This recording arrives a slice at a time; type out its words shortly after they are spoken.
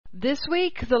This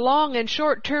week, the long and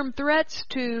short-term threats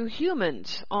to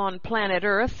humans on planet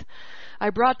Earth. I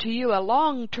brought to you a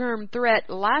long-term threat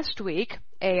last week,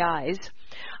 AIs.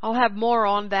 I'll have more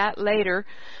on that later.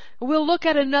 We'll look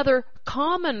at another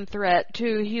common threat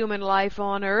to human life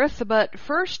on Earth, but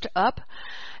first up,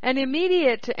 an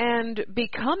immediate and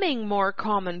becoming more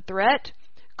common threat,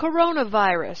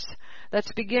 coronavirus.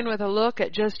 Let's begin with a look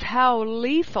at just how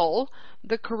lethal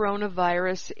the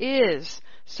coronavirus is.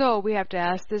 So we have to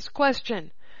ask this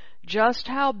question. Just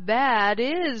how bad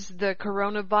is the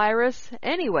coronavirus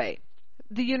anyway?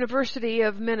 The University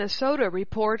of Minnesota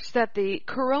reports that the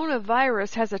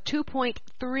coronavirus has a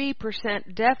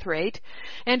 2.3% death rate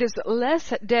and is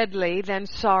less deadly than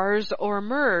SARS or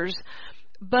MERS,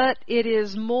 but it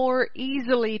is more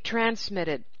easily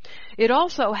transmitted. It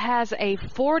also has a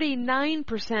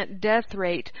 49% death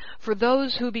rate for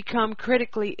those who become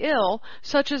critically ill,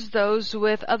 such as those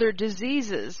with other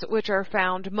diseases, which are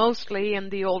found mostly in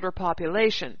the older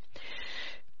population.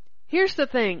 Here's the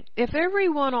thing. If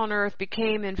everyone on Earth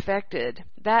became infected,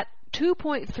 that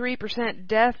 2.3%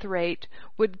 death rate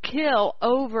would kill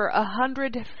over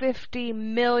 150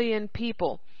 million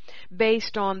people,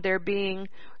 based on there being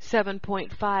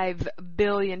 7.5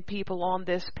 billion people on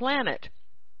this planet.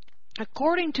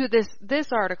 According to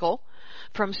this article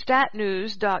from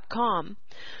statnews.com,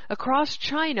 across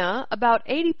China, about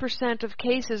 80% of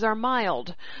cases are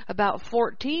mild, about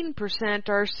 14%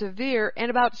 are severe, and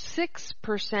about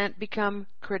 6% become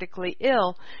critically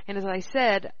ill. And as I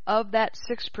said, of that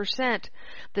 6%,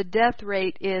 the death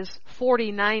rate is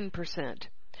 49%.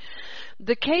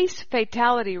 The case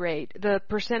fatality rate, the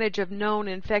percentage of known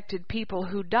infected people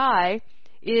who die,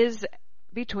 is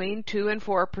between 2 and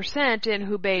 4% in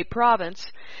Hubei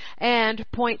province and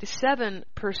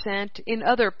 0.7% in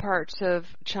other parts of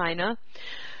China.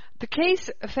 The case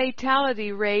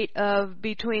fatality rate of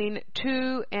between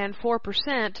 2 and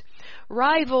 4%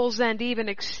 rivals and even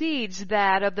exceeds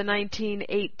that of the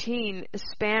 1918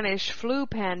 Spanish flu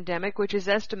pandemic, which is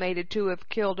estimated to have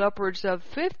killed upwards of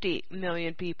 50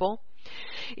 million people.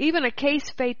 Even a case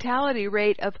fatality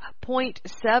rate of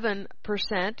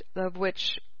 0.7%, of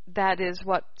which that is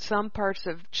what some parts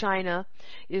of China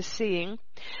is seeing.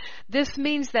 This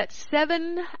means that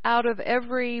 7 out of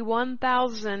every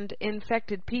 1,000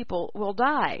 infected people will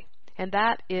die, and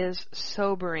that is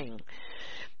sobering.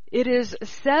 It is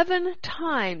 7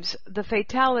 times the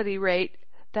fatality rate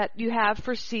that you have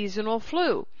for seasonal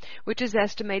flu, which is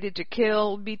estimated to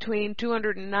kill between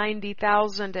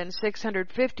 290,000 and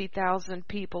 650,000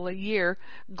 people a year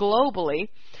globally,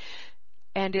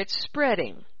 and it's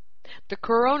spreading. The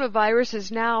coronavirus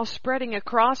is now spreading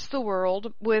across the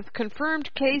world with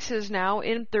confirmed cases now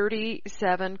in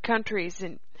 37 countries.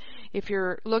 And if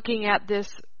you're looking at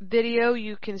this video,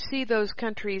 you can see those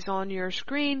countries on your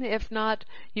screen. If not,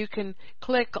 you can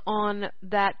click on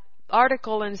that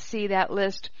article and see that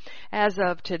list as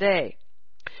of today.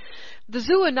 The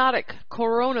zoonotic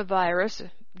coronavirus,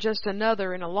 just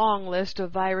another in a long list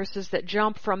of viruses that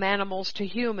jump from animals to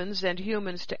humans and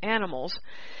humans to animals,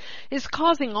 is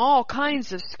causing all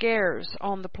kinds of scares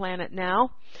on the planet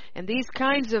now. And these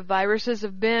kinds of viruses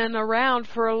have been around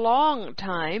for a long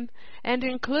time and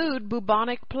include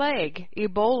bubonic plague,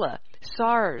 Ebola,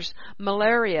 SARS,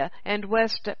 malaria, and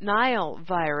West Nile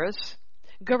virus.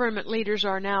 Government leaders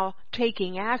are now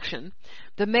taking action.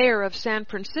 The mayor of San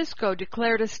Francisco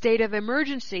declared a state of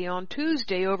emergency on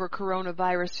Tuesday over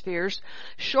coronavirus fears,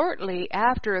 shortly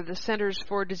after the Centers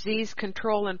for Disease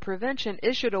Control and Prevention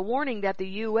issued a warning that the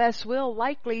U.S. will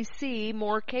likely see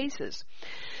more cases.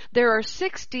 There are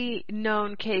 60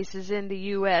 known cases in the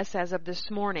U.S. as of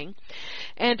this morning,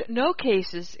 and no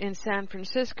cases in San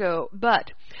Francisco,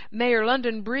 but Mayor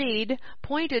London Breed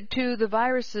pointed to the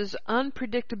virus's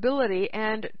unpredictability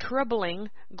and troubling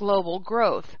global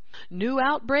growth. New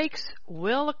outbreaks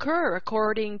will occur,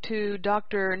 according to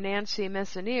Dr. Nancy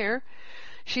Messonnier.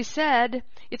 She said,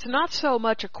 it's not so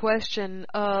much a question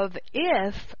of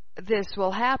if this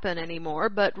will happen anymore,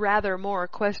 but rather more a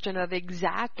question of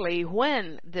exactly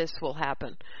when this will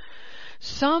happen.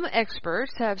 Some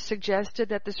experts have suggested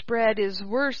that the spread is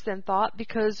worse than thought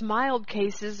because mild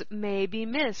cases may be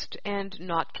missed and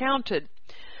not counted.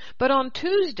 But on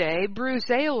Tuesday,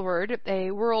 Bruce Aylward,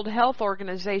 a World Health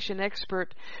Organization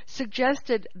expert,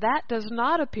 suggested that does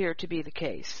not appear to be the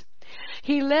case.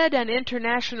 He led an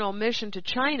international mission to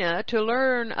China to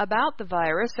learn about the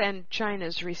virus and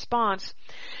China's response,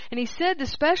 and he said the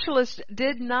specialists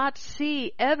did not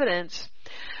see evidence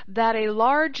that a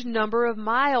large number of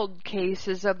mild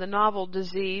cases of the novel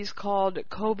disease called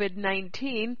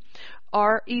COVID-19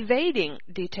 are evading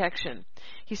detection.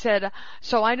 He said,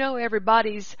 so I know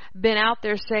everybody's been out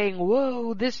there saying,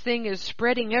 whoa, this thing is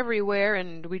spreading everywhere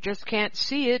and we just can't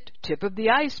see it, tip of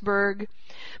the iceberg.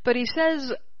 But he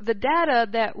says the data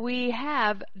that we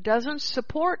have doesn't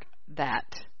support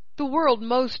that. The world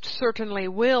most certainly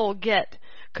will get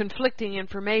conflicting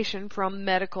information from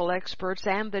medical experts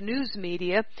and the news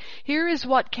media. Here is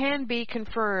what can be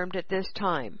confirmed at this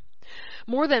time.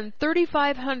 More than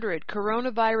 3,500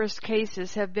 coronavirus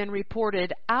cases have been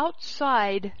reported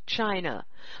outside China.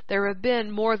 There have been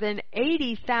more than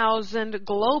 80,000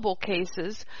 global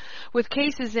cases, with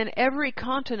cases in every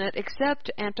continent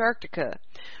except Antarctica.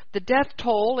 The death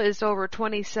toll is over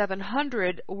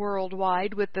 2,700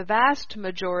 worldwide, with the vast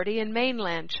majority in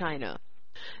mainland China.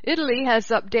 Italy has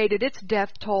updated its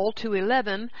death toll to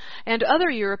 11, and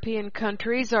other European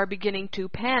countries are beginning to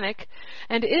panic,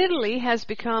 and Italy has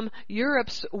become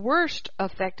Europe's worst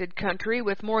affected country,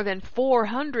 with more than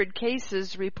 400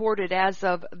 cases reported as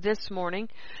of this morning,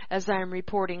 as I am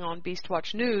reporting on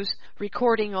Beastwatch News,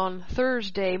 recording on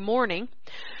Thursday morning.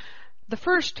 The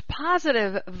first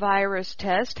positive virus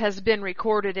test has been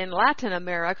recorded in Latin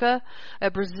America.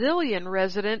 A Brazilian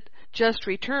resident just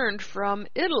returned from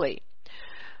Italy.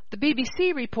 The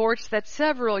BBC reports that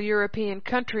several European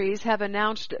countries have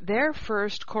announced their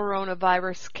first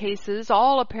coronavirus cases,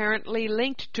 all apparently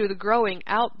linked to the growing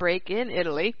outbreak in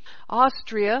Italy.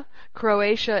 Austria,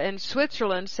 Croatia, and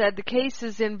Switzerland said the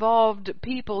cases involved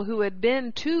people who had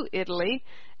been to Italy,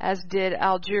 as did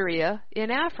Algeria in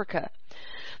Africa.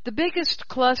 The biggest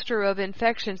cluster of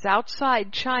infections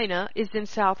outside China is in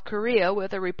South Korea,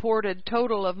 with a reported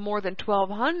total of more than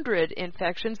 1,200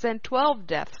 infections and 12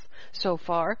 deaths so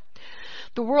far.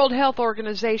 The World Health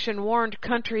Organization warned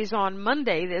countries on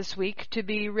Monday this week to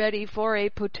be ready for a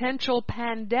potential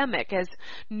pandemic as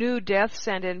new deaths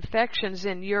and infections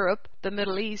in Europe, the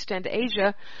Middle East, and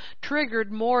Asia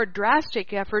triggered more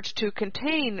drastic efforts to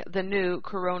contain the new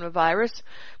coronavirus.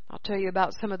 I'll tell you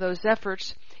about some of those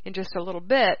efforts in just a little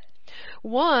bit.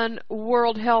 One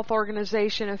World Health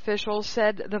Organization official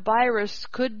said the virus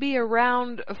could be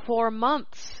around for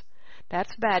months.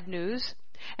 That's bad news.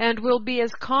 And will be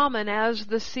as common as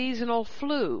the seasonal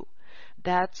flu.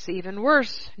 That's even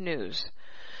worse news.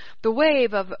 The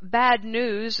wave of bad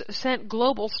news sent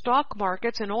global stock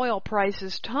markets and oil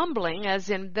prices tumbling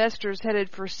as investors headed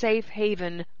for safe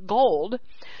haven gold.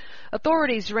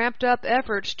 Authorities ramped up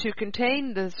efforts to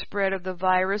contain the spread of the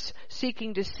virus,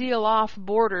 seeking to seal off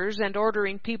borders and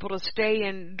ordering people to stay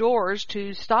indoors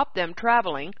to stop them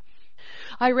traveling.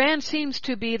 Iran seems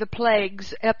to be the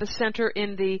plague's epicenter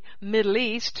in the Middle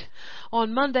East.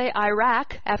 On Monday,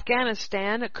 Iraq,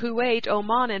 Afghanistan, Kuwait,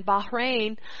 Oman, and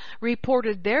Bahrain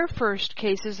reported their first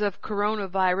cases of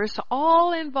coronavirus,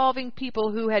 all involving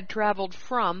people who had traveled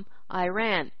from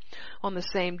Iran. On the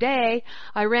same day,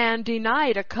 Iran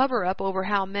denied a cover-up over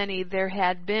how many there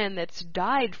had been that's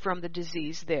died from the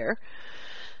disease there.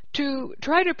 To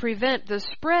try to prevent the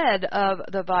spread of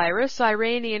the virus,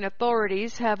 Iranian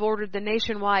authorities have ordered the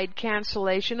nationwide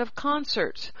cancellation of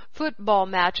concerts, football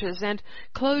matches, and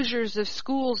closures of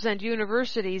schools and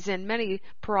universities in many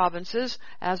provinces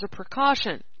as a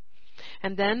precaution.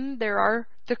 And then there are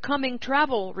the coming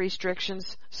travel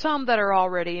restrictions, some that are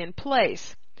already in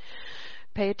place.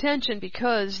 Pay attention,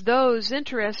 because those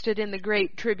interested in the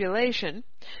Great Tribulation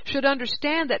should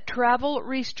understand that travel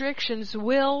restrictions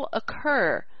will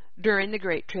occur during the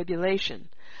Great Tribulation.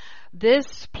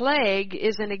 This plague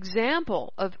is an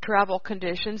example of travel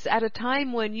conditions at a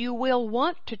time when you will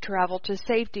want to travel to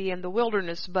safety in the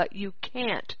wilderness, but you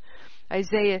can't.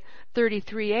 Isaiah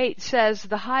 33:8 says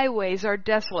the highways are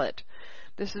desolate.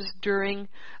 This is during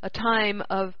a time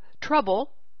of trouble.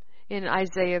 In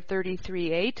Isaiah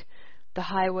 33:8, the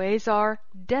highways are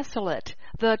desolate.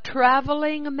 The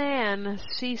traveling man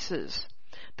ceases.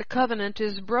 The covenant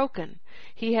is broken.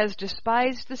 He has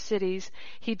despised the cities.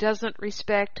 He doesn't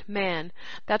respect man.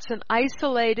 That's an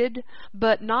isolated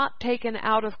but not taken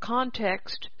out of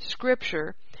context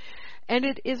scripture, and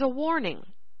it is a warning.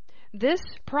 This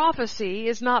prophecy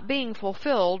is not being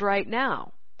fulfilled right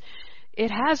now.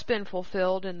 It has been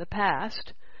fulfilled in the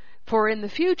past, for in the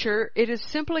future it is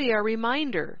simply a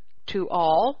reminder to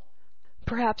all.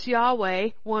 Perhaps Yahweh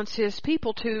wants His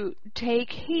people to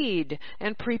take heed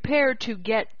and prepare to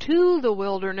get to the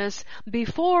wilderness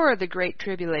before the Great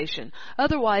Tribulation.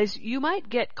 Otherwise, you might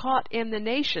get caught in the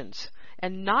nations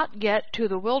and not get to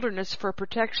the wilderness for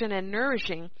protection and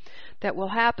nourishing that will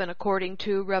happen according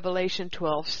to Revelation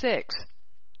 12:6.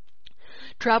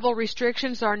 Travel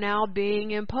restrictions are now being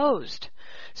imposed.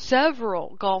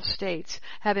 Several Gulf states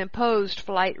have imposed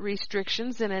flight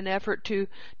restrictions in an effort to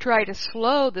try to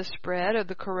slow the spread of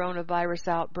the coronavirus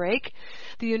outbreak.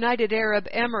 The United Arab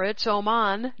Emirates,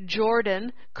 Oman,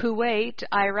 Jordan, Kuwait,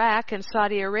 Iraq, and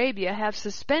Saudi Arabia have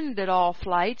suspended all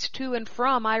flights to and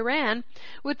from Iran,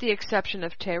 with the exception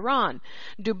of Tehran.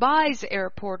 Dubai's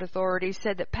airport authorities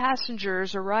said that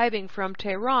passengers arriving from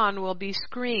Tehran will be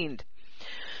screened.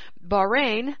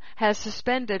 Bahrain has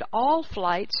suspended all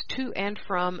flights to and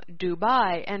from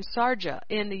Dubai and Sharjah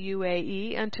in the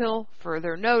UAE until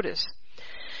further notice.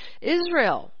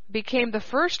 Israel became the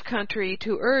first country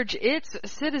to urge its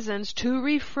citizens to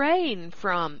refrain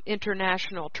from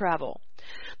international travel.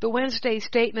 The Wednesday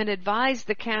statement advised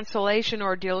the cancellation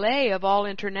or delay of all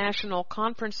international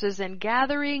conferences and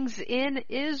gatherings in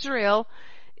Israel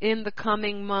in the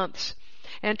coming months,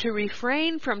 and to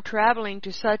refrain from traveling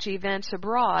to such events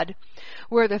abroad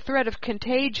where the threat of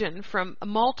contagion from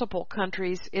multiple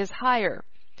countries is higher.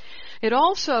 It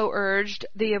also urged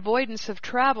the avoidance of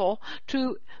travel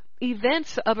to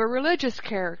events of a religious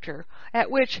character at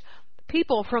which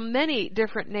people from many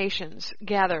different nations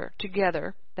gather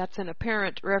together. That's an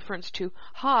apparent reference to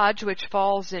Hajj, which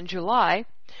falls in July.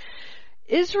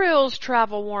 Israel's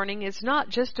travel warning is not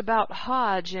just about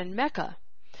Hajj and Mecca.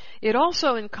 It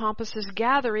also encompasses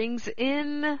gatherings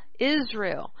in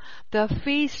Israel. The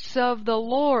feasts of the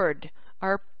Lord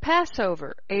are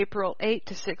Passover, April 8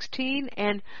 to 16,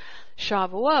 and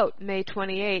Shavuot, May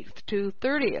 28th to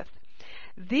 30th.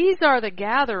 These are the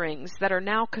gatherings that are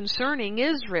now concerning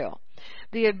Israel.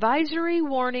 The advisory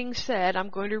warning said, I'm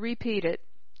going to repeat it,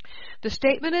 the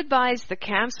statement advised the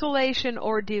cancellation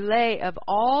or delay of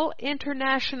all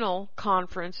international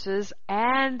conferences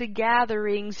and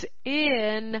gatherings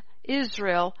in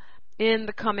Israel in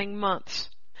the coming months.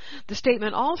 The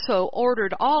statement also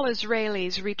ordered all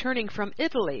Israelis returning from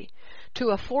Italy to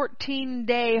a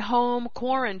 14-day home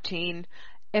quarantine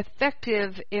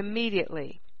effective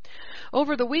immediately.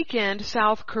 Over the weekend,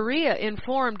 South Korea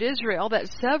informed Israel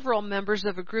that several members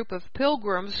of a group of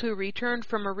pilgrims who returned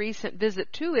from a recent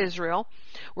visit to Israel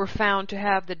were found to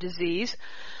have the disease.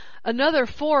 Another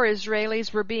 4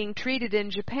 Israelis were being treated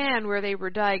in Japan, where they were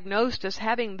diagnosed as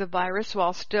having the virus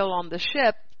while still on the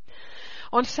ship.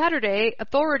 On Saturday,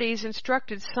 authorities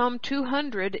instructed some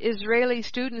 200 Israeli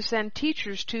students and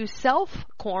teachers to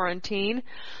self-quarantine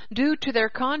due to their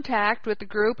contact with the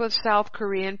group of South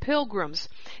Korean pilgrims.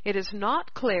 It is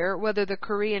not clear whether the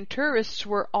Korean tourists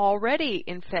were already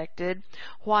infected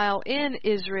while in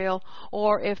Israel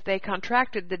or if they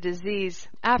contracted the disease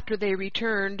after they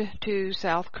returned to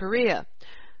South Korea.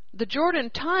 The Jordan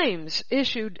Times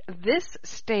issued this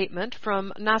statement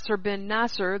from Nasser bin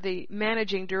Nasser, the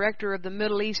managing director of the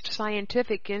Middle East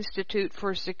Scientific Institute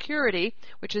for Security,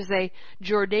 which is a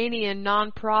Jordanian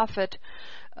nonprofit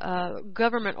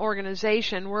government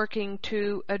organization working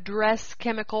to address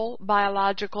chemical,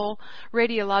 biological,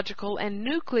 radiological, and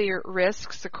nuclear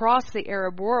risks across the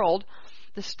Arab world.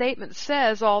 The statement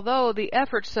says, although the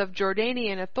efforts of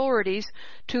Jordanian authorities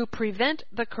to prevent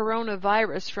the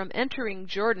coronavirus from entering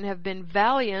Jordan have been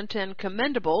valiant and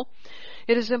commendable,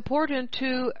 it is important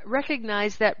to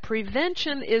recognize that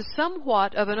prevention is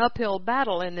somewhat of an uphill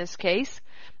battle in this case,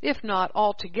 if not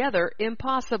altogether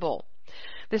impossible.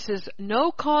 This is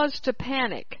no cause to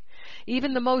panic.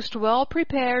 Even the most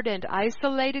well-prepared and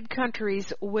isolated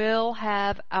countries will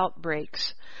have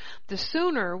outbreaks. The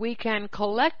sooner we can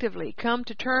collectively come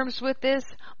to terms with this,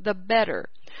 the better.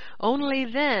 Only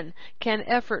then can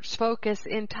efforts focus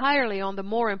entirely on the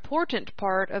more important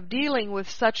part of dealing with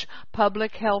such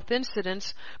public health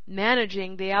incidents,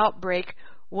 managing the outbreak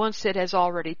once it has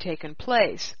already taken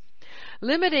place.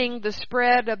 Limiting the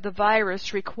spread of the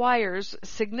virus requires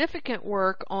significant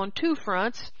work on 2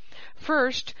 fronts.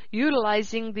 First,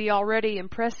 utilizing the already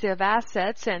impressive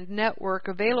assets and network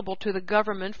available to the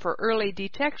government for early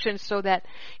detection so that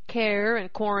care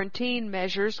and quarantine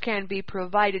measures can be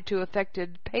provided to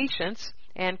affected patients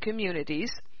and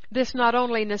communities. This not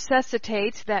only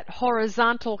necessitates that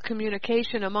horizontal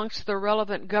communication amongst the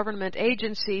relevant government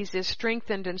agencies is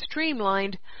strengthened and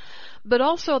streamlined, but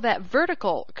also that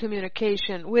vertical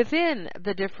communication within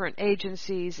the different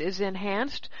agencies is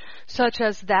enhanced, such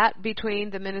as that between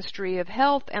the Ministry of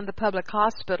Health and the public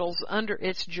hospitals under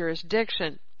its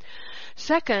jurisdiction.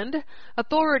 Second,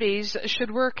 authorities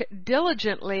should work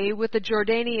diligently with the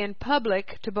Jordanian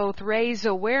public to both raise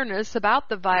awareness about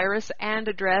the virus and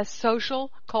address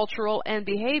social, cultural, and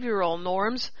behavioral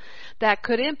norms that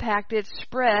could impact its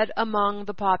spread among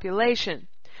the population.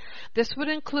 This would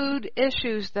include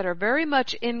issues that are very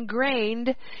much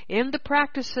ingrained in the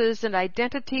practices and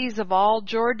identities of all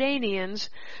Jordanians,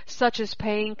 such as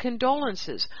paying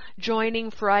condolences,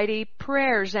 joining Friday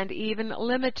prayers, and even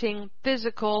limiting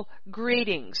physical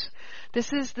greetings.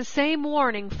 This is the same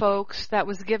warning, folks, that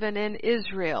was given in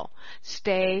Israel.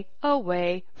 Stay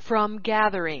away from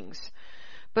gatherings.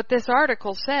 But this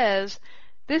article says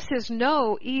this is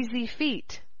no easy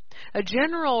feat. A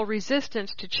general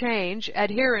resistance to change,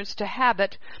 adherence to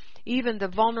habit, even the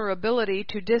vulnerability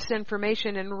to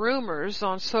disinformation and rumors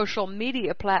on social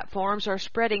media platforms are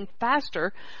spreading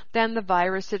faster than the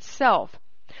virus itself.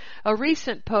 A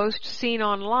recent post seen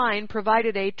online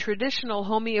provided a traditional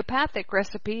homeopathic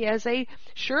recipe as a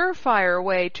surefire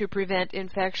way to prevent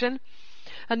infection.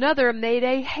 Another made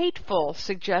a hateful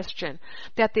suggestion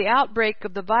that the outbreak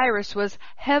of the virus was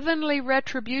heavenly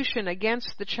retribution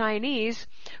against the Chinese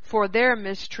for their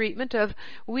mistreatment of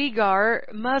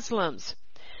Uyghur Muslims.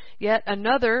 Yet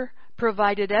another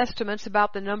provided estimates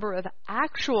about the number of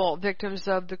actual victims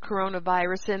of the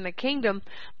coronavirus in the kingdom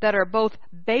that are both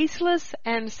baseless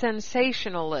and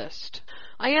sensationalist.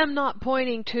 I am not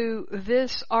pointing to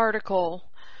this article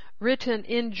written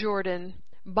in Jordan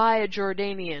by a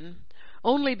Jordanian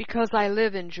only because I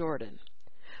live in Jordan,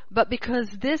 but because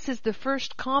this is the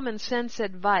first common sense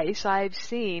advice I've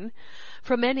seen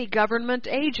from any government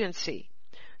agency.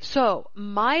 So,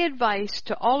 my advice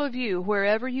to all of you,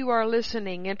 wherever you are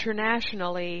listening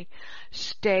internationally,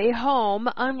 stay home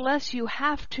unless you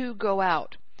have to go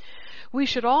out. We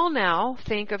should all now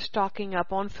think of stocking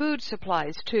up on food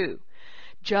supplies too.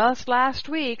 Just last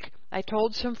week, I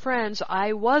told some friends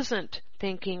I wasn't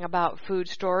thinking about food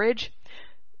storage.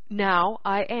 Now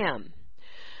I am.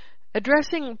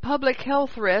 Addressing public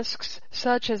health risks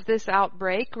such as this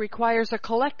outbreak requires a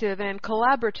collective and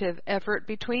collaborative effort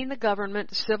between the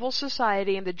government, civil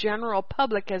society, and the general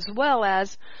public, as well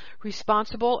as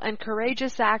responsible and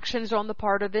courageous actions on the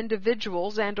part of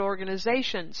individuals and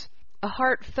organizations. A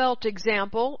heartfelt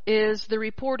example is the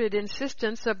reported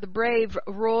insistence of the brave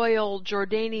Royal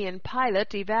Jordanian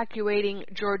pilot evacuating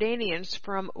Jordanians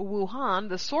from Wuhan,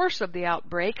 the source of the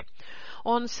outbreak,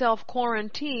 on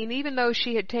self-quarantine, even though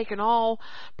she had taken all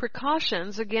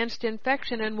precautions against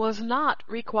infection and was not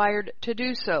required to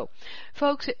do so.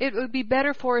 Folks, it would be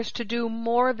better for us to do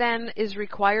more than is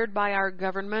required by our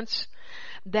governments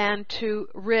than to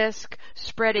risk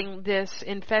spreading this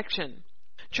infection.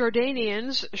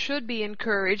 Jordanians should be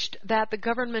encouraged that the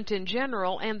government in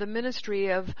general and the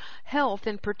Ministry of Health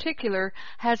in particular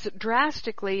has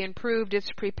drastically improved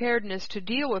its preparedness to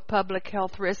deal with public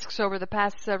health risks over the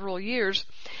past several years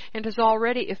and has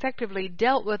already effectively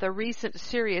dealt with a recent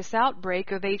serious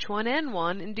outbreak of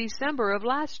H1N1 in December of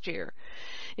last year.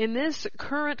 In this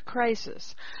current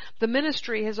crisis, the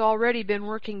ministry has already been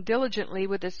working diligently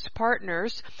with its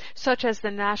partners, such as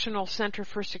the National Center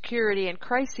for Security and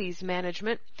Crises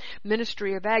Management,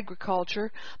 Ministry of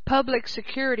Agriculture, Public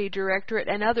Security Directorate,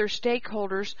 and other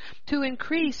stakeholders to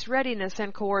increase readiness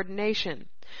and coordination.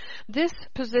 This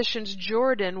positions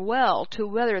Jordan well to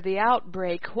weather the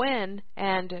outbreak when,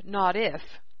 and not if,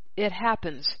 it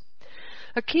happens.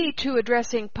 A key to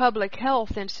addressing public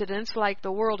health incidents like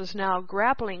the world is now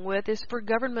grappling with is for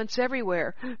governments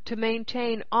everywhere to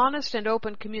maintain honest and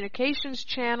open communications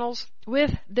channels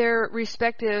with their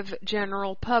respective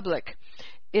general public.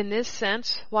 In this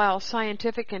sense, while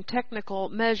scientific and technical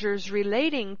measures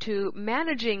relating to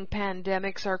managing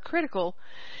pandemics are critical,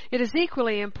 it is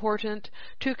equally important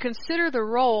to consider the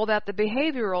role that the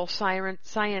behavioral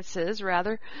sciences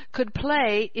could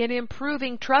play in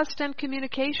improving trust and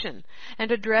communication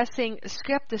and addressing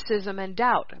skepticism and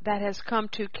doubt that has come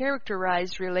to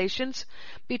characterize relations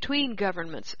between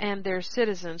governments and their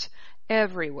citizens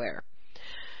everywhere.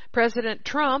 President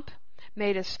Trump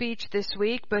made a speech this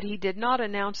week, but he did not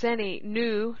announce any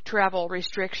new travel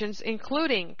restrictions,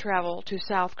 including travel to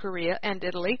South Korea and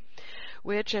Italy,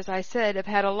 which, as I said, have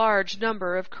had a large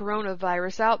number of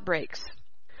coronavirus outbreaks.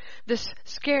 This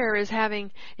scare is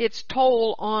having its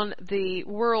toll on the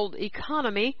world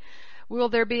economy. Will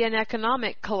there be an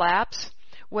economic collapse?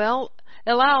 Well,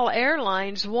 El Al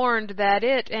Airlines warned that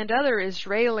it and other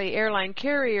Israeli airline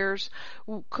carriers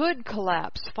could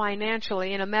collapse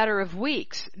financially in a matter of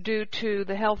weeks due to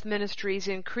the health ministry's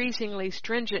increasingly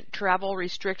stringent travel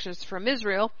restrictions from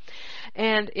Israel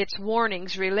and its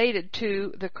warnings related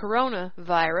to the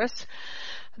coronavirus.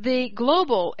 The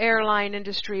global airline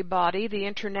industry body, the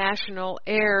International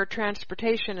Air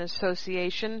Transportation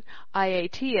Association,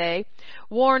 IATA,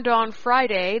 warned on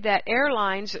Friday that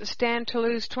airlines stand to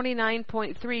lose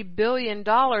 $29.3 billion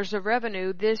of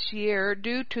revenue this year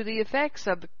due to the effects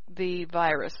of the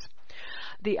virus.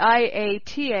 The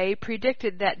IATA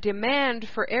predicted that demand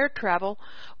for air travel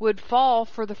would fall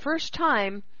for the first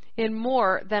time in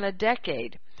more than a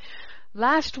decade.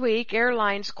 Last week,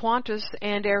 airlines Qantas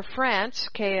and Air France,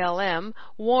 KLM,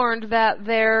 warned that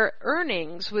their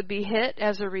earnings would be hit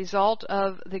as a result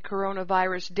of the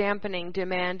coronavirus dampening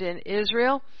demand in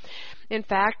Israel. In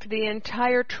fact, the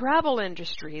entire travel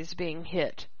industry is being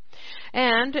hit.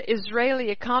 And Israeli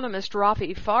economist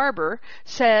Rafi Farber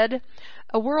said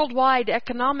a worldwide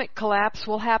economic collapse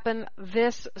will happen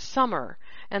this summer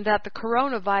and that the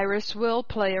coronavirus will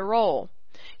play a role.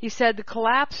 He said the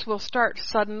collapse will start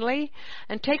suddenly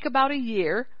and take about a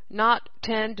year, not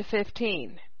 10 to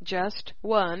 15, just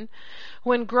one,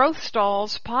 when growth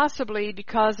stalls, possibly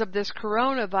because of this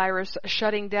coronavirus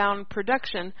shutting down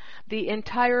production, the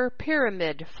entire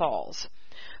pyramid falls.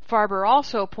 Farber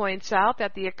also points out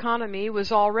that the economy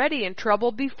was already in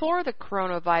trouble before the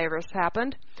coronavirus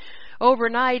happened.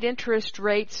 Overnight interest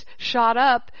rates shot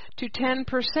up to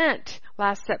 10%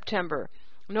 last September.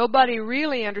 Nobody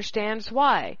really understands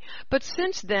why. But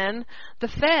since then, the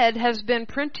Fed has been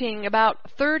printing about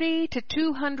 $30 to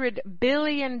 $200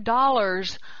 billion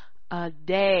a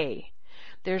day.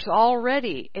 There's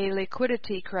already a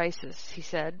liquidity crisis, he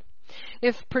said.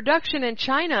 If production in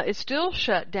China is still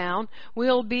shut down,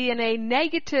 we'll be in a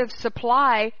negative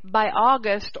supply by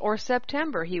August or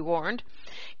September, he warned.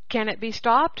 Can it be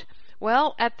stopped?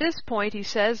 Well, at this point, he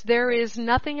says, there is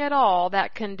nothing at all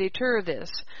that can deter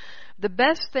this. The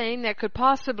best thing that could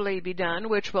possibly be done,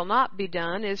 which will not be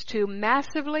done, is to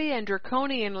massively and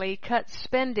draconianly cut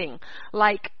spending,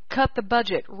 like cut the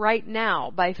budget right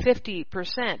now by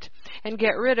 50% and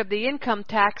get rid of the income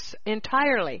tax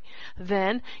entirely.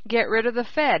 Then get rid of the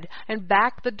Fed and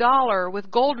back the dollar with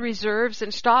gold reserves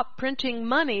and stop printing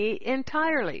money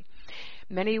entirely.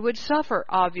 Many would suffer,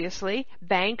 obviously.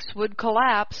 Banks would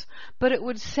collapse, but it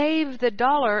would save the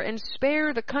dollar and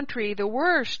spare the country the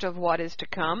worst of what is to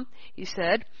come, he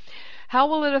said. How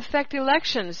will it affect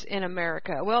elections in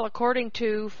America? Well, according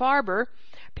to Farber,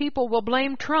 people will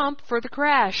blame Trump for the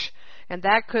crash, and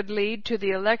that could lead to the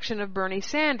election of Bernie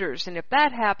Sanders. And if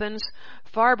that happens,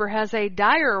 Farber has a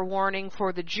dire warning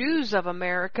for the Jews of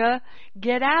America: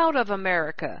 get out of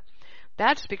America.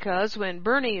 That's because when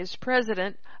Bernie is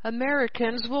president,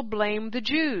 Americans will blame the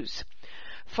Jews.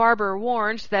 Farber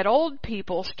warns that old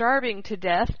people starving to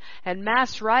death and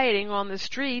mass rioting on the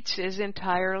streets is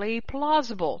entirely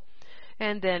plausible.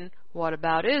 And then, what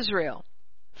about Israel?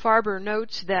 Farber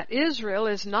notes that Israel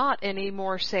is not any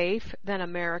more safe than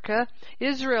America.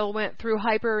 Israel went through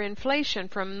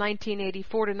hyperinflation from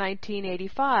 1984 to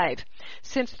 1985.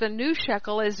 Since the new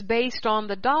shekel is based on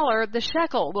the dollar, the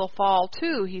shekel will fall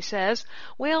too, he says.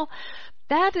 Well,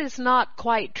 that is not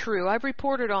quite true. I've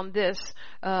reported on this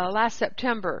last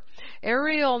September.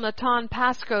 Ariel Natan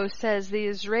Pasco says the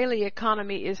Israeli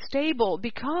economy is stable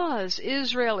because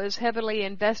Israel is heavily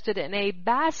invested in a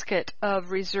basket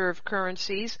of reserve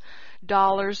currencies,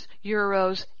 dollars,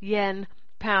 euros, yen,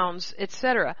 pounds,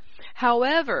 etc.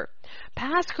 However,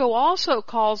 Pasco also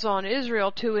calls on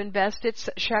Israel to invest its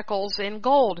shekels in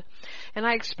gold. And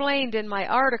I explained in my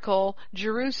article,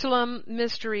 Jerusalem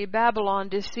Mystery Babylon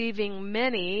Deceiving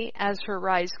Many as Her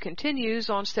Rise Continues,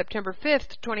 on September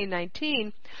 5th,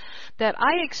 2019, that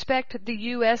I expect the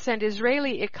U.S. and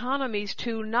Israeli economies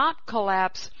to not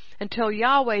collapse until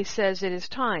Yahweh says it is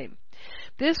time.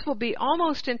 This will be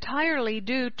almost entirely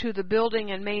due to the building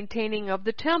and maintaining of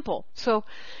the temple. So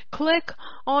click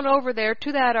on over there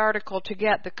to that article to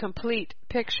get the complete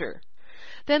picture.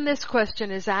 Then this question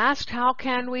is asked: how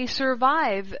can we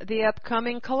survive the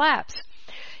upcoming collapse?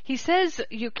 He says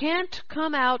you can't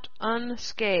come out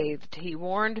unscathed, he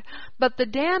warned, but the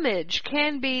damage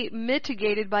can be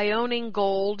mitigated by owning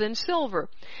gold and silver.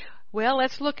 Well,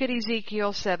 let's look at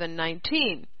Ezekiel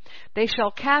 7:19. They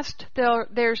shall cast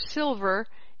their silver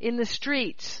in the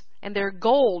streets, and their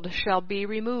gold shall be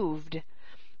removed.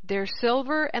 Their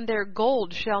silver and their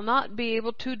gold shall not be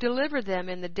able to deliver them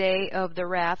in the day of the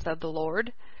wrath of the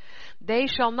Lord. They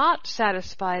shall not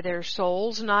satisfy their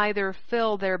souls, neither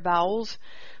fill their bowels,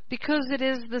 because it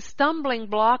is the stumbling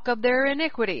block of their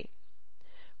iniquity.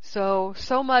 So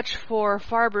much for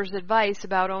Farber's advice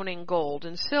about owning gold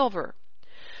and silver.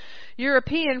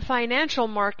 European financial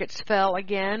markets fell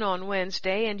again on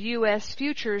Wednesday, and U.S.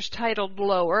 futures titled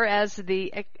lower as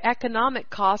the economic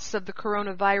costs of the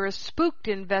coronavirus spooked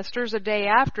investors a day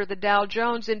after the Dow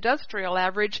Jones Industrial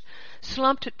Average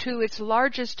slumped to its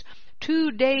largest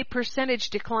two-day percentage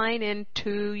decline in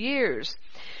 2 years.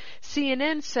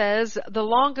 CNN says the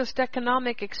longest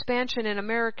economic expansion in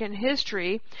American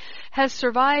history has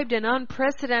survived an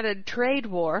unprecedented trade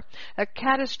war, a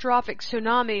catastrophic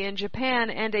tsunami in Japan,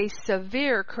 and a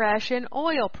severe crash in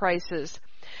oil prices.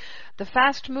 The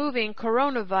fast-moving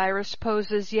coronavirus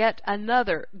poses yet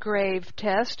another grave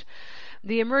test.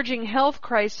 The emerging health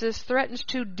crisis threatens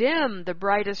to dim the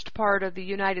brightest part of the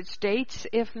United States,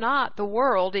 if not the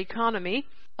world economy,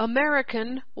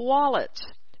 American wallets.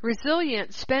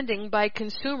 Resilient spending by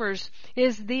consumers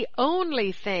is the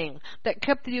only thing that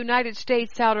kept the United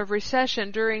States out of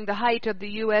recession during the height of the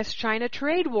U.S.-China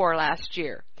trade war last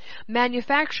year.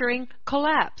 Manufacturing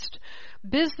collapsed.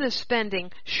 Business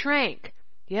spending shrank.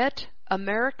 Yet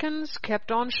Americans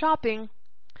kept on shopping.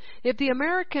 If the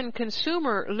American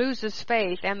consumer loses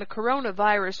faith, and the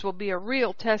coronavirus will be a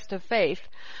real test of faith,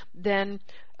 then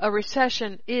a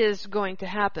recession is going to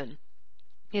happen.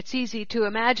 It's easy to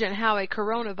imagine how a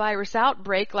coronavirus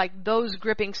outbreak like those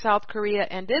gripping South Korea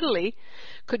and Italy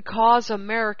could cause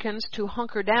Americans to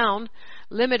hunker down,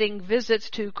 limiting visits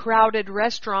to crowded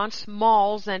restaurants,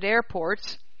 malls, and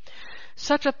airports.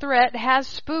 Such a threat has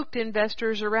spooked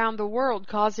investors around the world,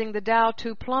 causing the Dow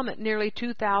to plummet nearly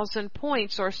 2,000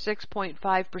 points, or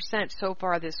 6.5% so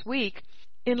far this week.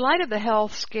 In light of the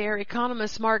health scare,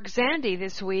 economist Mark Zandi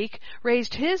this week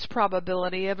raised his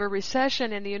probability of a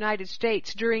recession in the United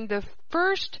States during the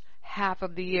first half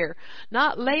of the year,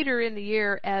 not later in the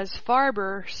year, as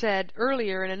Farber said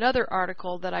earlier in another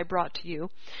article that I brought to you.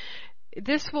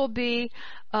 This will be,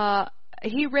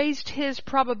 he raised his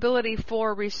probability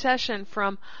for recession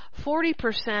from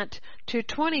 40% to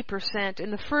 20%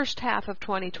 in the first half of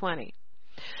 2020.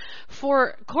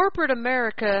 For corporate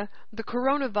America, the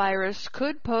coronavirus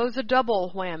could pose a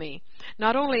double whammy.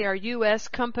 Not only are U.S.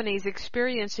 companies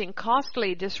experiencing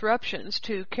costly disruptions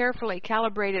to carefully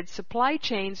calibrated supply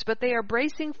chains, but they are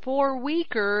bracing for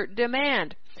weaker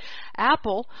demand.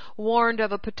 Apple warned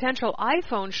of a potential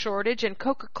iPhone shortage, and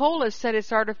Coca-Cola said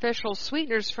its artificial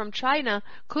sweeteners from China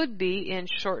could be in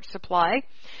short supply.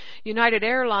 United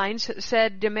Airlines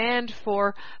said demand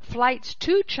for flights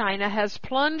to China has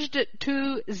plunged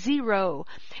to zero,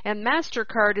 and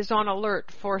MasterCard is on alert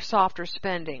for softer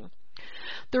spending.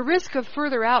 The risk of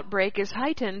further outbreak is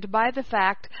heightened by the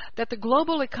fact that the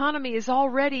global economy is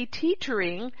already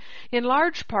teetering, in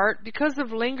large part because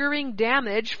of lingering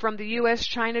damage from the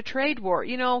U.S.-China trade war.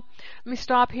 You know, let me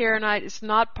stop here, and it's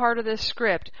not part of this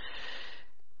script.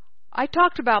 I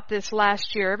talked about this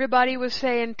last year. Everybody was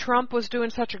saying Trump was doing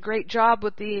such a great job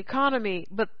with the economy,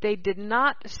 but they did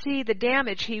not see the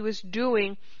damage he was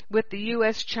doing with the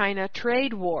U.S.-China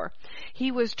trade war. He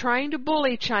was trying to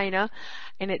bully China,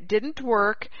 and it didn't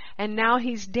work, and now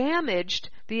he's damaged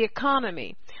the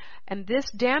economy. And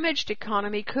this damaged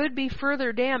economy could be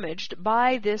further damaged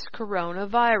by this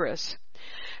coronavirus.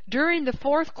 During the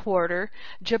fourth quarter,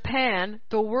 Japan,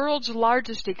 the world's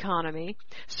largest economy,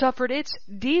 suffered its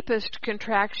deepest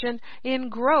contraction in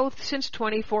growth since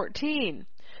 2014.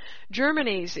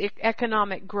 Germany's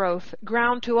economic growth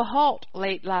ground to a halt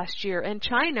late last year, and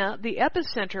China, the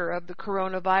epicenter of the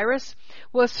coronavirus,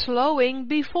 was slowing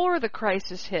before the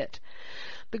crisis hit.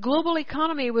 The global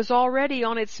economy was already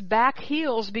on its back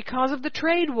heels because of the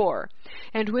trade war.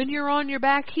 And when you're on your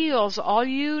back heels, all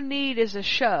you need is a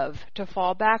shove to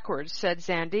fall backwards, said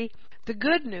Zandi. The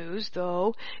good news,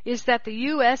 though, is that the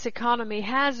U.S. economy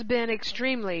has been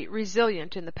extremely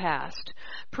resilient in the past.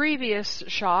 Previous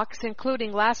shocks,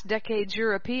 including last decade's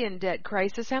European debt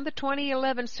crisis and the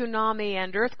 2011 tsunami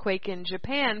and earthquake in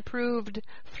Japan, proved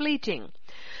fleeting.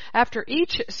 After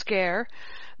each scare,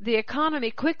 the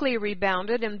economy quickly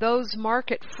rebounded, and those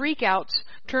market freakouts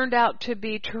turned out to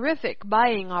be terrific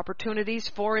buying opportunities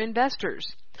for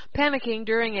investors. Panicking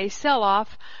during a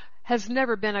sell-off has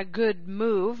never been a good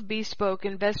move, Bespoke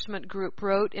Investment Group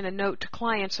wrote in a note to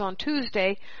clients on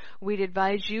Tuesday. We'd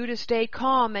advise you to stay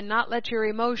calm and not let your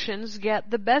emotions get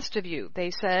the best of you,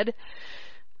 they said.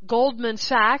 Goldman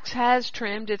Sachs has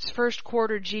trimmed its first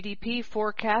quarter GDP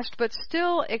forecast, but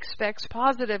still expects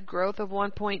positive growth of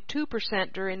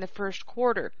 1.2% during the first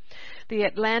quarter. The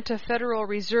Atlanta Federal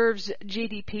Reserve's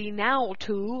GDP Now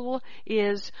tool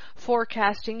is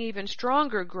forecasting even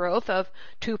stronger growth of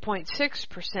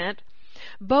 2.6%.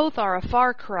 Both are a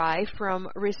far cry from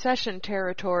recession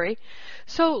territory.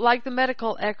 So, like the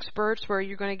medical experts, where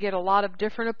you're going to get a lot of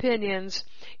different opinions,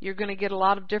 you're going to get a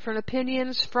lot of different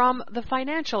opinions from the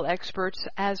financial experts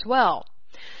as well.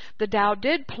 The Dow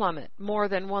did plummet more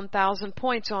than 1,000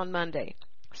 points on Monday,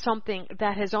 something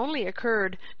that has only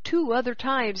occurred 2 other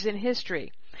times in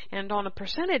history. And on a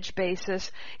percentage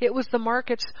basis, it was the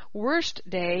market's worst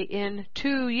day in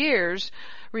 2 years,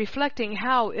 reflecting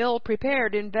how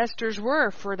ill-prepared investors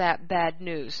were for that bad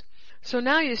news. So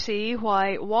now you see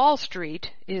why Wall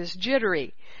Street is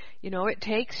jittery. It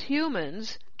takes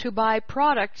humans to buy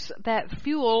products that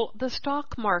fuel the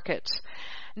stock markets.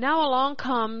 Now along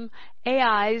come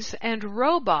AIs and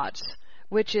robots,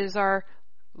 which is our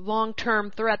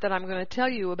long-term threat that I'm going to tell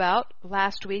you about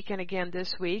last week and again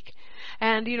this week.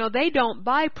 And, they don't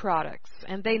buy products,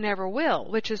 and they never will,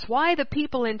 which is why the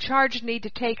people in charge need to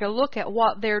take a look at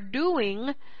what they're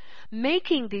doing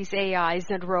making these AIs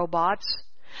and robots,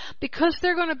 because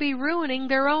they're going to be ruining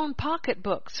their own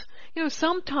pocketbooks.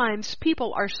 Sometimes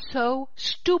people are so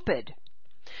stupid.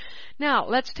 Now,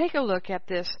 let's take a look at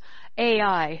this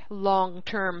AI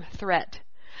long-term threat.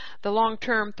 The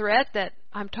long-term threat that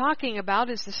I'm talking about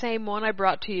is the same one I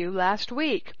brought to you last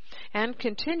week. And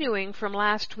continuing from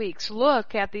last week's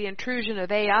look at the intrusion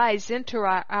of AIs into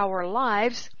our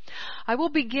lives, I will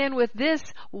begin with this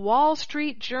Wall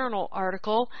Street Journal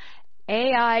article,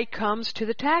 AI Comes to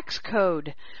the Tax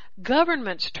Code.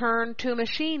 Governments turn to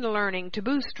machine learning to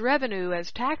boost revenue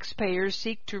as taxpayers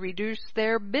seek to reduce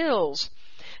their bills.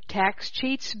 Tax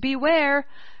cheats beware,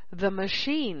 the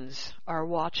machines are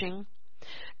watching.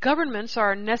 Governments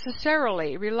are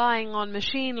necessarily relying on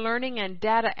machine learning and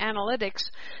data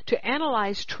analytics to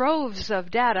analyze troves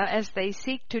of data as they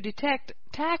seek to detect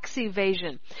tax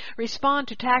evasion, respond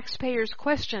to taxpayers'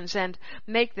 questions, and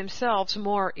make themselves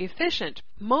more efficient.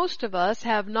 Most of us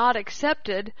have not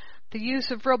accepted the use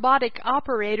of robotic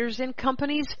operators in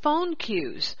companies' phone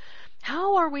queues.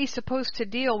 How are we supposed to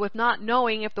deal with not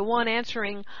knowing if the one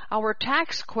answering our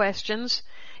tax questions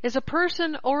is a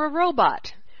person or a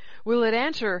robot? Will it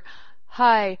answer,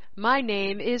 "Hi, my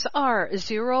name is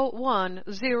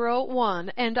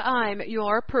R0101 and I'm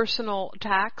your personal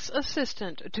tax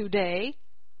assistant today"?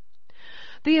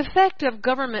 The effect of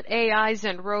government AIs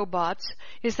and robots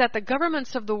is that the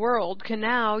governments of the world can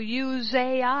now use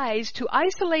AIs to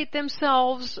isolate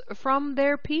themselves from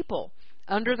their people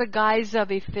under the guise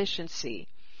of efficiency.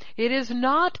 It is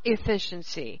not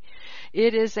efficiency.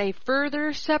 It is a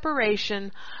further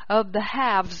separation of the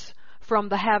haves from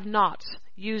the have-nots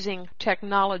using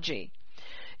technology.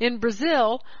 In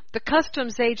Brazil, the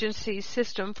customs agency's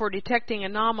system for detecting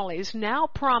anomalies now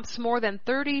prompts more than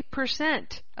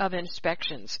 30% of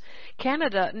inspections.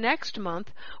 Canada next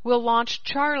month will launch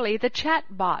Charlie the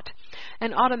chatbot,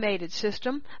 an automated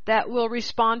system that will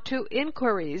respond to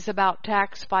inquiries about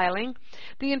tax filing.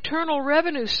 The Internal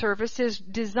Revenue Service is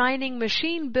designing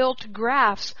machine-built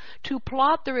graphs to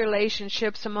plot the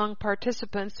relationships among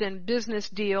participants in business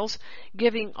deals,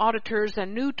 giving auditors a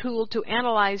new tool to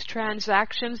analyze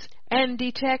transactions and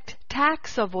detect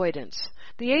tax avoidance.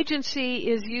 The agency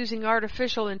is using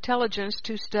artificial intelligence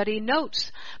to study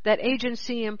notes that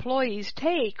agency employees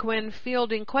take when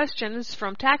fielding questions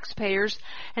from taxpayers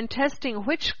and testing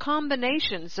which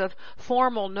combinations of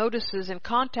formal notices and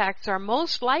contacts are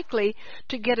most likely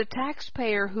to get a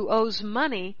taxpayer who owes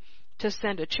money to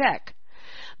send a check.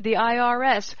 The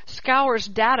IRS scours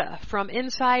data from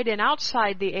inside and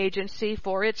outside the agency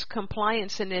for its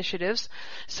compliance initiatives,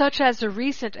 such as a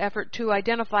recent effort to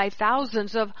identify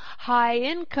thousands of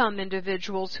high-income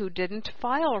individuals who didn't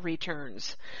file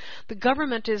returns. The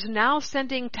government is now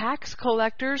sending tax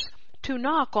collectors to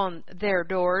knock on their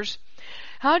doors.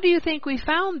 "How do you think we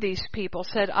found these people?"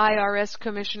 said IRS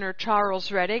Commissioner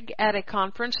Charles Rettig at a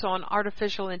conference on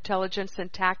artificial intelligence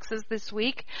and taxes this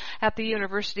week at the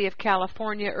University of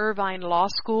California Irvine Law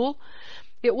School.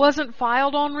 "It wasn't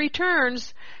filed on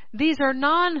returns. These are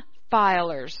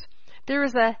non-filers. There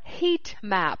is a heat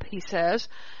map," he says,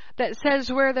 that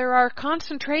says where there are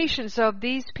concentrations of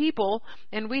these people,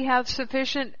 and we have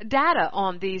sufficient data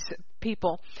on these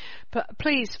people.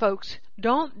 Please, folks,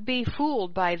 don't be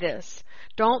fooled by this.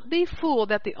 Don't be fooled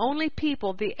that the only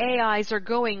people the AIs are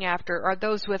going after are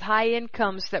those with high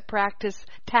incomes that practice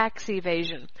tax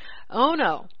evasion. Oh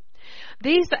no.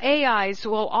 These AIs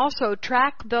will also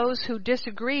track those who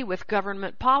disagree with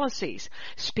government policies,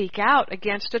 speak out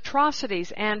against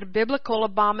atrocities and biblical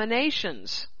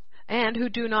abominations, and who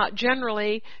do not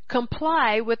generally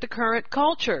comply with the current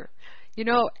culture.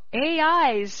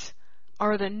 AIs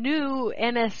are the new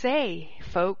NSA,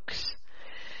 folks.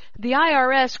 The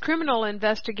IRS Criminal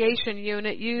Investigation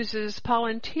Unit uses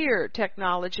Palantir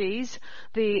Technologies,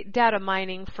 the data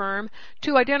mining firm,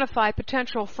 to identify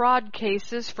potential fraud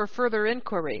cases for further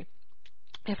inquiry.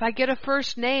 If I get a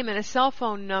first name and a cell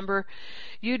phone number,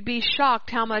 you'd be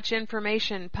shocked how much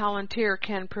information Palantir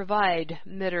can provide,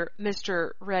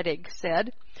 Mr. Rettig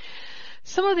said.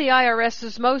 Some of the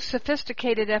IRS's most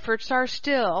sophisticated efforts are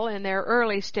still in their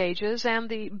early stages, and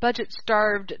the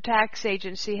budget-starved tax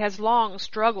agency has long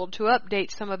struggled to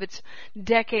update some of its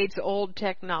decades-old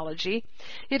technology.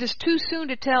 It is too soon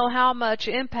to tell how much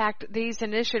impact these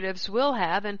initiatives will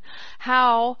have and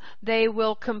how they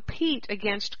will compete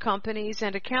against companies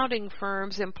and accounting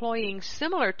firms employing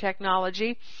similar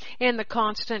technology in the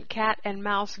constant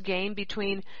cat-and-mouse game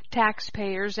between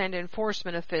taxpayers and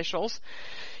enforcement officials.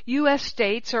 U.S.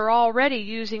 states are already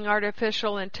using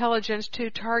artificial intelligence to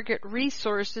target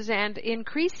resources and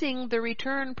increasing the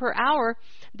return per hour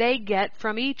they get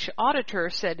from each auditor,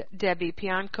 said Debbie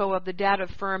Pianco of the data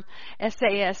firm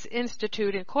SAS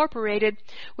Institute Incorporated,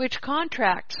 which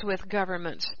contracts with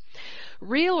governments.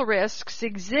 Real risks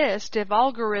exist if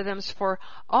algorithms for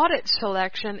audit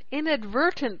selection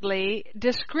inadvertently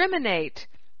discriminate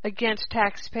against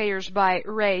taxpayers by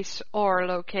race or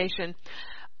location.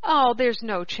 Oh, there's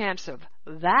no chance of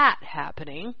that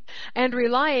happening. And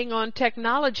relying on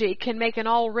technology can make an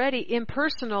already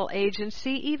impersonal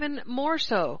agency even more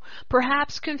so,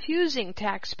 perhaps confusing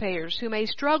taxpayers who may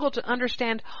struggle to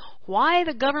understand why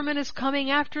the government is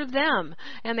coming after them,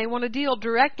 and they want to deal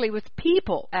directly with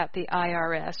people at the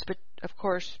IRS, but of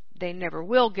course they never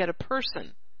will get a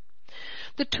person.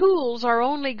 The tools are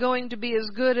only going to be as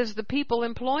good as the people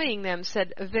employing them,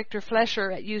 said Victor Flesher,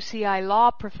 at UCI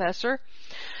law professor.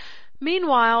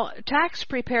 Meanwhile, tax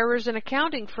preparers and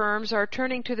accounting firms are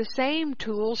turning to the same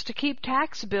tools to keep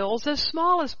tax bills as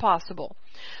small as possible.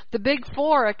 The Big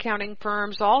Four accounting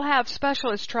firms all have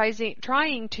specialists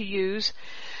trying to use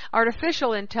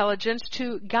artificial intelligence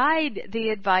to guide the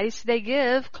advice they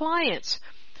give clients.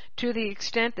 To the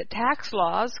extent that tax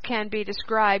laws can be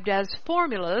described as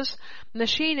formulas,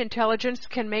 machine intelligence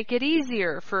can make it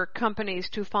easier for companies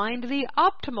to find the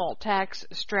optimal tax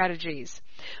strategies.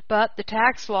 But the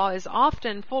tax law is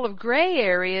often full of gray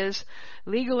areas,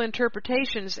 legal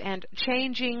interpretations, and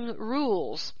changing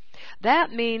rules.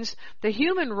 That means the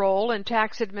human role in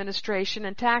tax administration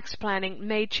and tax planning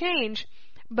may change,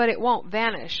 but it won't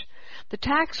vanish. The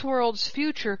tax world's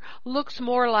future looks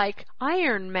more like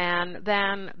Iron Man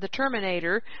than the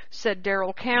Terminator, said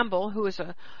Daryl Campbell, who is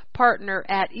a partner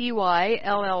at EY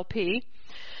LLP.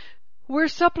 We're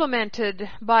supplemented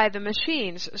by the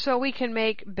machines so we can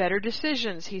make better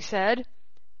decisions, he said.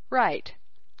 Right.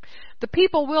 The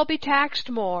people will be taxed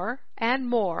more and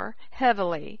more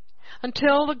heavily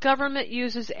until the government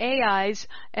uses AIs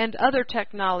and other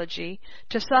technology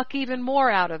to suck even more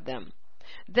out of them.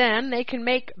 Then they can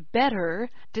make better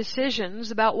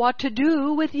decisions about what to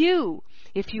do with you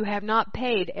if you have not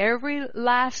paid every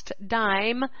last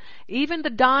dime, even the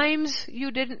dimes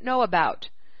you didn't know about.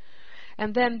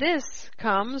 And then this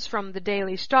comes from the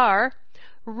Daily Star.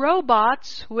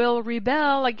 Robots will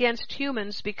rebel against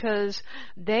humans because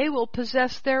they will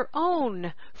possess their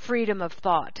own freedom of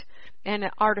thought, an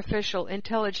artificial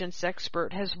intelligence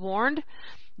expert has warned.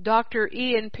 Dr.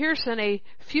 Ian Pearson, a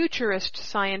futurist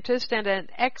scientist and an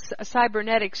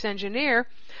ex-cybernetics engineer,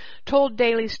 told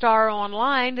Daily Star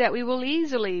Online that we will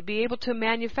easily be able to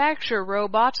manufacture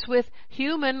robots with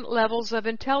human levels of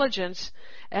intelligence,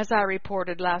 as I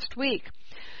reported last week.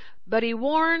 But he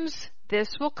warns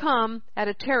this will come at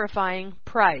a terrifying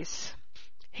price.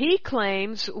 He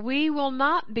claims we will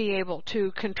not be able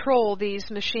to control these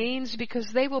machines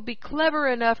because they will be clever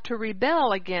enough to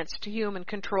rebel against human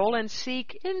control and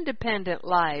seek independent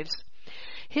lives.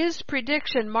 His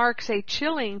prediction marks a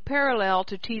chilling parallel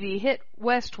to TV hit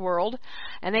Westworld,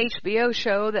 an HBO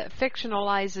show that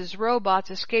fictionalizes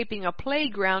robots escaping a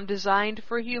playground designed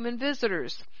for human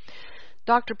visitors.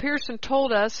 Dr. Pearson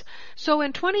told us, so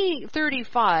in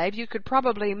 2035 you could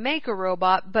probably make a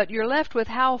robot, but you're left with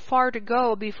how far to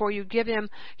go before you give him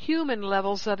human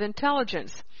levels of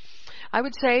intelligence. I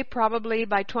would say probably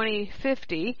by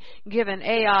 2050, given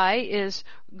AI is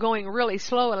going really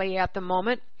slowly at the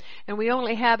moment, and we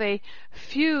only have a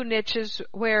few niches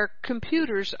where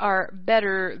computers are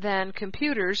better than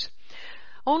computers.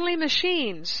 Only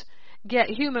machines get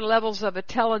human levels of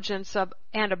intelligence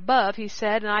and above, he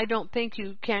said, and I don't think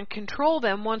you can control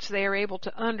them once they are able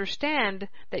to understand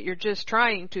that you're just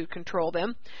trying to control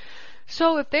them.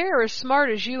 So if they are as smart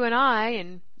as you and I,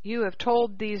 and you have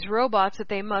told these robots that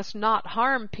they must not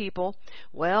harm people,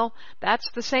 well, that's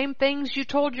the same things you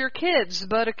told your kids,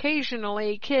 but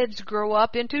occasionally kids grow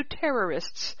up into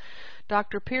terrorists.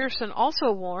 Dr. Pearson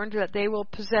also warned that they will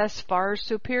possess far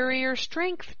superior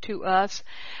strength to us,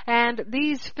 and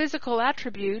these physical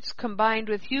attributes combined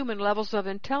with human levels of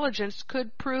intelligence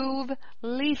could prove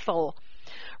lethal.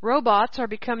 Robots are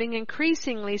becoming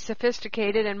increasingly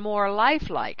sophisticated and more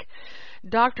lifelike.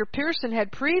 Dr. Pearson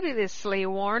had previously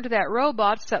warned that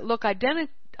robots that look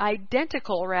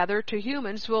identical to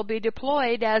humans will be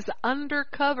deployed as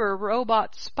undercover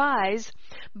robot spies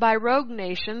by rogue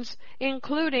nations,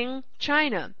 including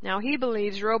China. Now, he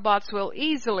believes robots will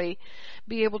easily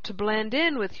be able to blend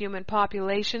in with human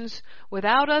populations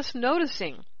without us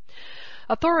noticing.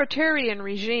 Authoritarian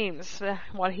regimes,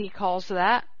 what he calls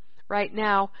that. Right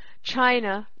now,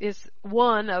 China is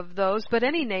one of those, but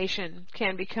any nation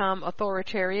can become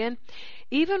authoritarian,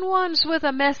 even ones with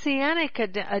a messianic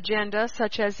agenda,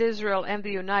 such as Israel and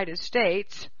the United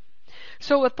States.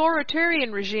 So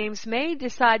authoritarian regimes may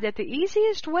decide that the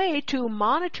easiest way to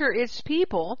monitor its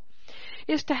people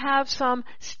is to have some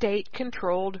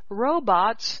state-controlled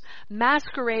robots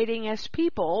masquerading as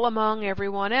people among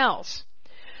everyone else.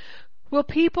 Will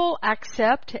people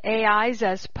accept AIs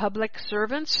as public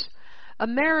servants?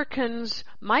 Americans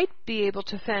might be able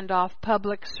to fend off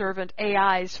public servant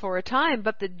AIs for a time,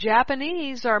 but the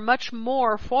Japanese are much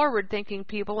more forward-thinking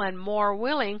people and more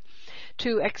willing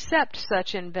to accept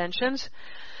such inventions.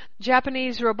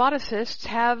 Japanese roboticists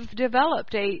have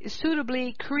developed a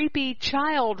suitably creepy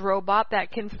child robot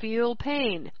that can feel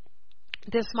pain.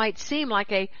 This might seem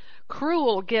like a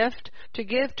cruel gift to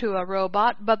give to a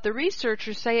robot, but the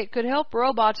researchers say it could help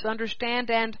robots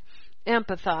understand and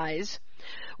empathize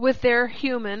with their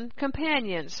human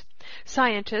companions.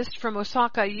 Scientists from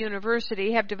Osaka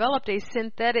University have developed a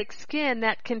synthetic skin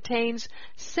that contains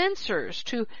sensors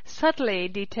to subtly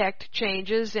detect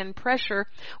changes in pressure,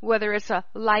 whether it's a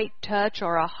light touch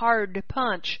or a hard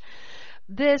punch.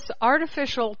 This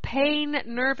artificial pain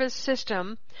nervous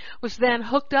system was then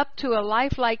hooked up to a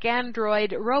lifelike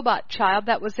android robot child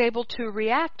that was able to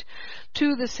react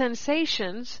to the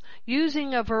sensations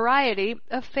using a variety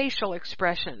of facial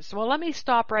expressions. Well, let me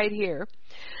stop right here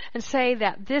and say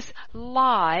that this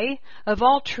lie of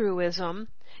altruism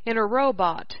in a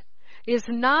robot is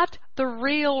not the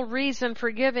real reason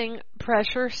for giving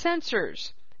pressure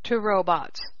sensors to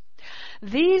robots.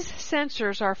 These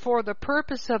sensors are for the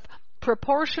purpose of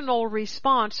proportional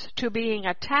response to being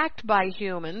attacked by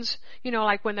humans,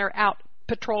 like when they're out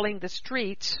patrolling the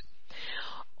streets,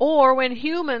 or when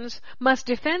humans must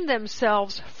defend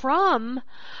themselves from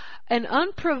an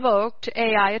unprovoked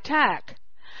AI attack.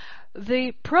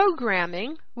 The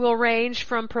programming will range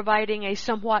from providing a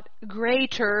somewhat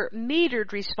greater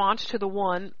metered response to the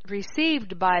one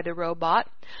received by the robot,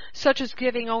 such as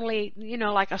giving only,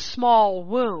 like a small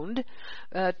wound,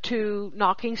 to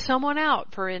knocking someone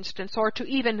out, for instance, or to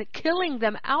even killing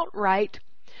them outright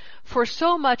for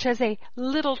so much as a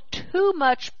little too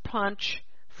much punch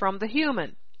from the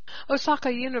human.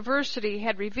 Osaka University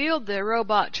had revealed the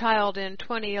robot child in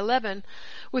 2011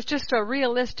 with just a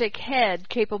realistic head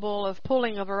capable of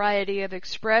pulling a variety of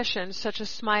expressions such as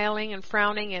smiling and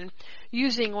frowning and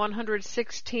using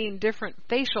 116 different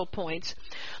facial points.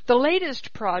 The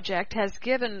latest project has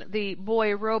given the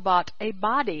boy robot a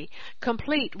body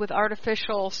complete with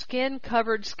artificial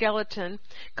skin-covered skeleton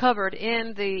covered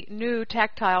in the new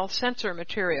tactile sensor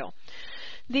material.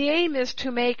 The aim is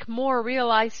to make more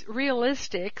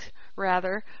realistic,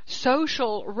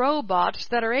 social robots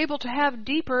that are able to have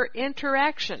deeper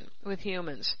interaction with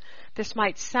humans. This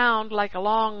might sound like a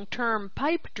long-term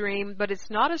pipe dream, but it's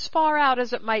not as far out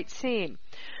as it might seem.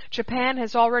 Japan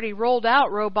has already rolled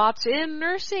out robots in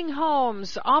nursing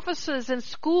homes, offices, and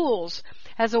schools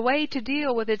as a way to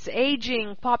deal with its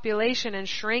aging population and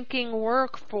shrinking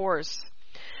workforce.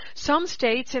 Some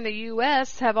states in the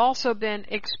U.S. have also been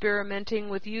experimenting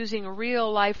with using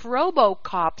real-life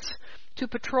robo-cops to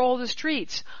patrol the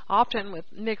streets, often with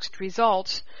mixed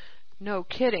results. No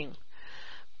kidding.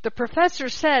 The professor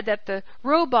said that the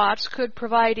robots could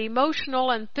provide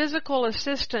emotional and physical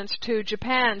assistance to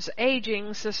Japan's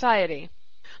aging society.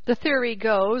 The theory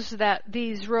goes that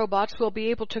these robots will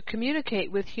be able to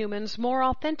communicate with humans more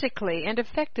authentically and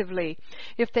effectively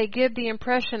if they give the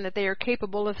impression that they are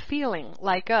capable of feeling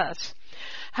like us.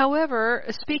 However,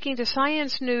 speaking to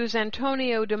Science News,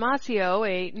 Antonio Damasio,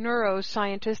 a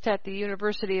neuroscientist at the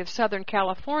University of Southern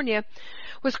California,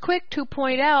 was quick to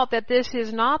point out that this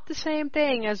is not the same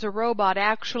thing as a robot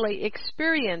actually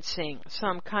experiencing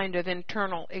some kind of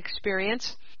internal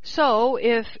experience. So,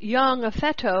 if young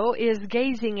feto is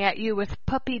gazing at you with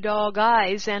puppy dog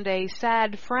eyes and a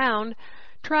sad frown,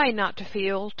 try not to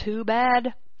feel too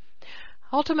bad.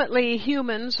 Ultimately,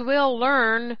 humans will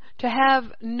learn to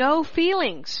have no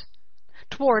feelings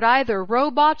toward either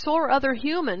robots or other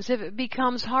humans if it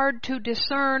becomes hard to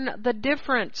discern the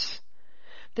difference.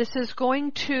 This is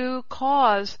going to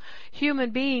cause human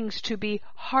beings to be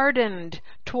hardened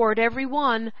toward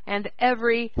everyone and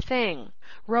everything.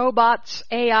 Robots,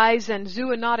 AIs, and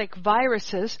zoonotic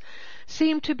viruses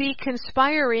seem to be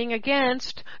conspiring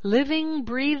against living,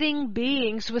 breathing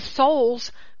beings with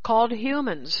souls called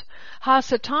humans.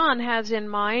 Hasatan has in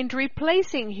mind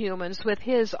replacing humans with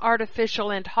his artificial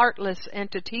and heartless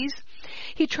entities.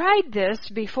 He tried this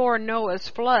before Noah's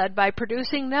flood by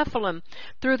producing Nephilim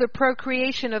through the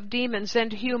procreation of demons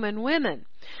and human women.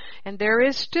 And there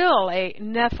is still a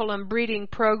Nephilim breeding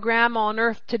program on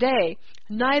earth today.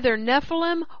 Neither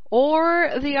Nephilim or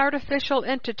the artificial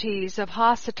entities of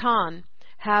Hasatan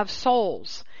have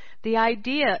souls. The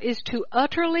idea is to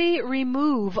utterly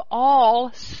remove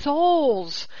all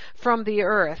souls from the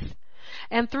earth,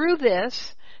 and through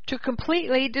this, to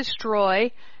completely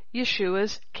destroy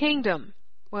Yeshua's kingdom.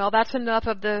 Well, that's enough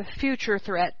of the future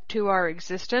threat to our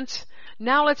existence.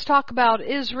 Now let's talk about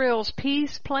Israel's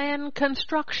peace plan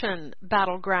construction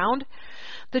battleground.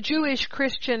 The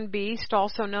Jewish-Christian beast,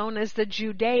 also known as the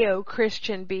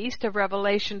Judeo-Christian beast of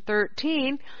Revelation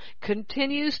 13,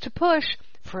 continues to push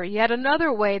for yet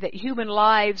another way that human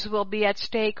lives will be at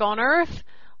stake on earth: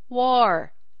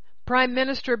 war. Prime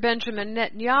Minister Benjamin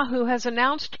Netanyahu has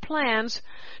announced plans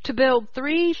to build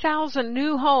 3,000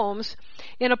 new homes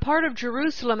in a part of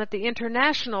Jerusalem that the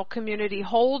international community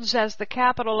holds as the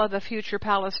capital of a future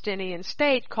Palestinian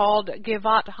state called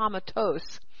Givat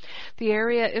Hamatos. The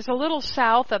area is a little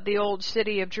south of the old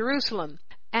city of Jerusalem.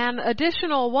 An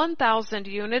additional 1,000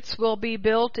 units will be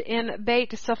built in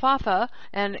Beit Safafa,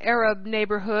 an Arab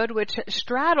neighborhood which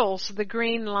straddles the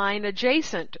Green Line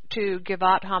adjacent to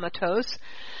Givat Hamatos.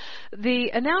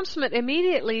 The announcement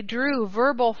immediately drew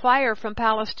verbal fire from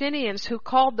Palestinians who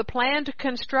called the planned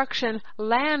construction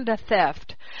land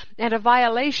theft and a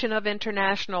violation of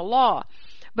international law.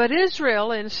 But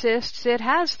Israel insists it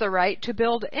has the right to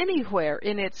build anywhere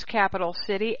in its capital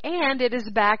city, and it is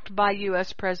backed by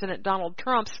U.S. President Donald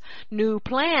Trump's new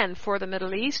plan for the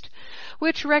Middle East,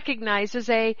 which recognizes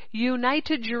a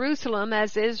united Jerusalem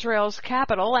as Israel's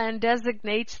capital and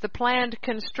designates the planned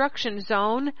construction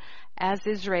zone as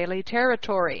Israeli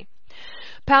territory.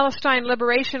 Palestine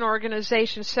Liberation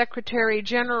Organization Secretary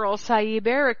General Saeb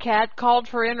Erekat called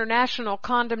for international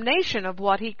condemnation of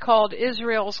what he called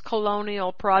Israel's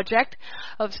colonial project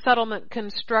of settlement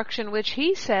construction, which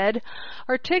he said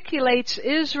articulates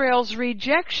Israel's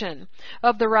rejection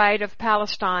of the right of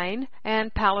Palestine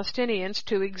and Palestinians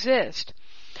to exist.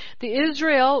 The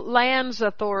Israel Lands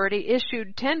Authority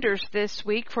issued tenders this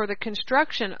week for the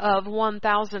construction of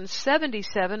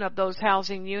 1,077 of those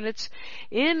housing units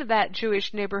in that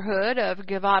Jewish neighborhood of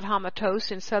Givat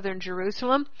Hamatos in southern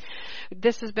Jerusalem.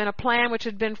 This has been a plan which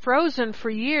had been frozen for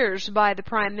years by the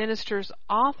Prime Minister's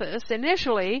office,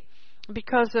 initially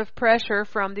because of pressure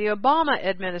from the Obama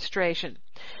administration.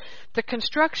 The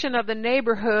construction of the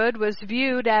neighborhood was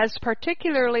viewed as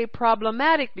particularly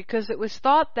problematic because it was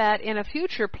thought that in a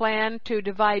future plan to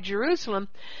divide Jerusalem,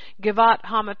 Givat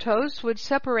Hamatos would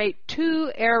separate two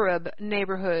Arab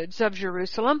neighborhoods of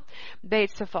Jerusalem,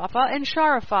 Beit Safafa and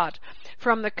Sharafat,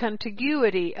 from the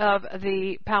contiguity of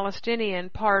the Palestinian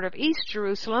part of East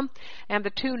Jerusalem, and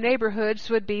the two neighborhoods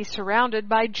would be surrounded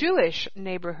by Jewish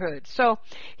neighborhoods. So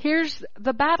here's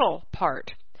the battle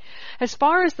part. As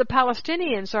far as the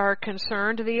Palestinians are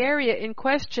concerned, the area in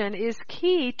question is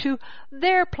key to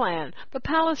their plan, the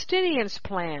Palestinians'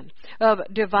 plan of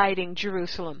dividing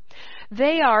Jerusalem.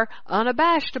 They are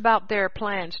unabashed about their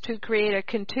plans to create a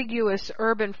contiguous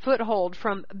urban foothold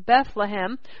from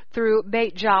Bethlehem through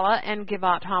Beit Jala and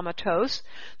Givat Hamatos.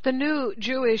 The new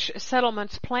Jewish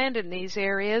settlements planned in these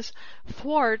areas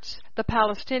thwarts the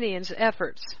Palestinians'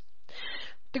 efforts.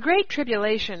 The Great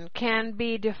Tribulation can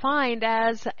be defined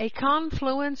as a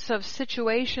confluence of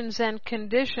situations and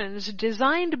conditions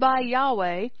designed by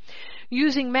Yahweh,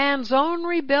 using man's own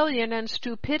rebellion and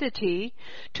stupidity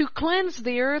to cleanse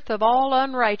the earth of all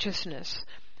unrighteousness.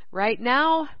 Right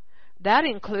now, that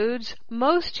includes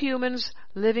most humans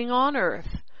living on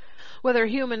earth. Whether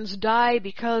humans die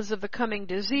because of the coming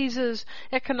diseases,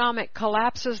 economic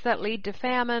collapses that lead to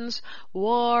famines,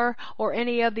 war, or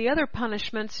any of the other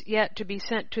punishments yet to be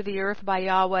sent to the earth by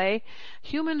Yahweh,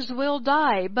 humans will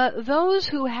die, but those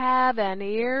who have an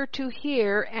ear to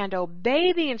hear and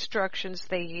obey the instructions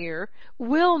they hear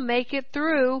will make it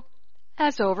through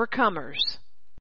as overcomers.